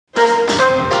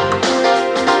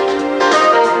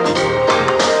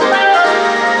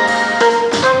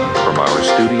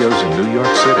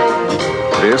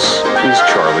This is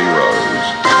Charlie Rose.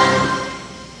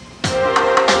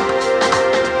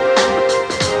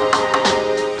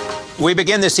 We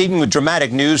begin this evening with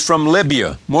dramatic news from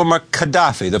Libya. Muammar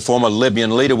Gaddafi, the former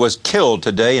Libyan leader, was killed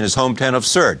today in his hometown of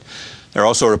Sirte. There are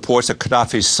also reports that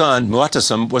Gaddafi's son,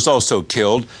 Mu'tasim, was also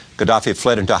killed. Gaddafi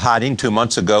fled into hiding 2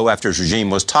 months ago after his regime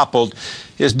was toppled.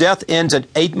 His death ends an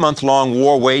 8-month-long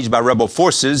war waged by rebel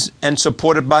forces and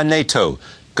supported by NATO.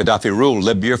 Gaddafi ruled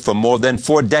Libya for more than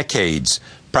 4 decades.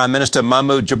 Prime Minister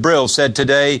Mahmoud Jibril said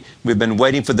today, "We've been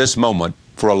waiting for this moment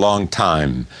for a long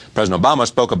time." President Obama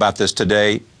spoke about this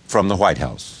today from the White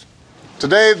House.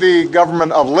 Today, the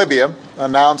government of Libya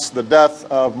announced the death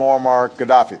of Muammar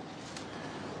Gaddafi.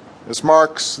 This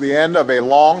marks the end of a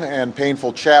long and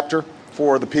painful chapter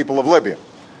for the people of Libya,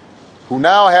 who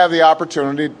now have the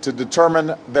opportunity to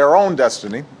determine their own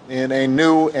destiny in a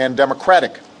new and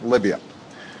democratic Libya.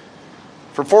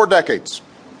 For 4 decades,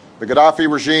 the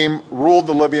Gaddafi regime ruled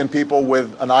the Libyan people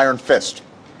with an iron fist.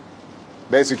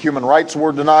 Basic human rights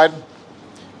were denied,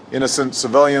 innocent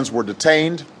civilians were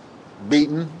detained,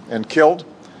 beaten, and killed,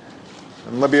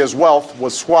 and Libya's wealth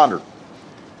was squandered.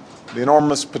 The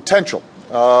enormous potential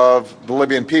of the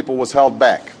Libyan people was held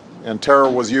back, and terror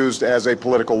was used as a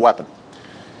political weapon.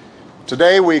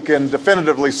 Today, we can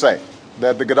definitively say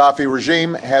that the Gaddafi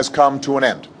regime has come to an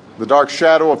end. The dark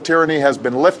shadow of tyranny has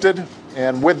been lifted,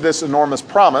 and with this enormous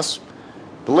promise,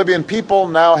 the Libyan people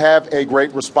now have a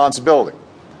great responsibility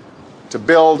to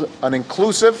build an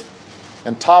inclusive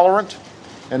and tolerant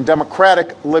and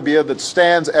democratic Libya that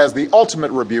stands as the ultimate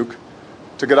rebuke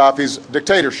to Gaddafi's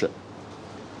dictatorship.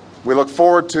 We look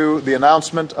forward to the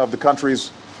announcement of the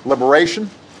country's liberation,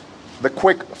 the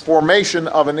quick formation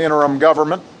of an interim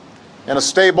government, and a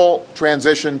stable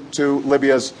transition to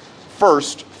Libya's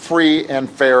first free and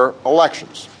fair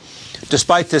elections.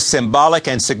 Despite this symbolic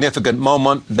and significant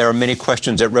moment, there are many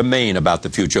questions that remain about the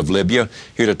future of Libya.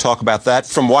 Here to talk about that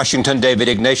from Washington, David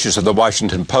Ignatius of the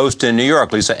Washington Post. In New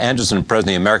York, Lisa Anderson,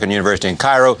 president of the American University in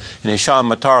Cairo, and Hisham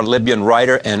Matar, Libyan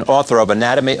writer and author of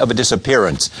Anatomy of a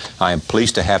Disappearance. I am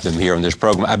pleased to have them here on this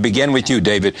program. I begin with you,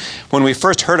 David. When we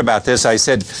first heard about this, I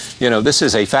said, this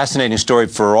is a fascinating story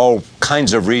for all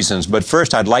kinds of reasons. But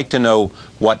first, I'd like to know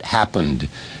what happened.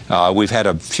 We've had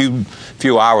a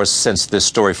few hours since this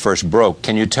story first broke.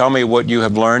 Can you tell me what you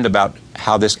have learned about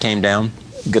how this came down?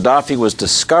 Gaddafi was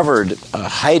discovered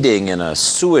hiding in a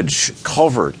sewage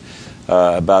culvert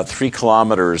about 3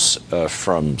 kilometers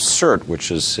from Sirte, which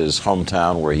is his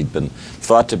hometown where he'd been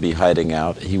thought to be hiding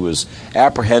out. He was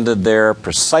apprehended there.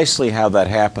 Precisely how that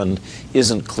happened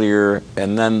isn't clear.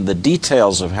 And then the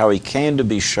details of how he came to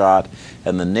be shot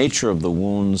and the nature of the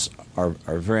wounds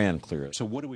are very unclear. So what do we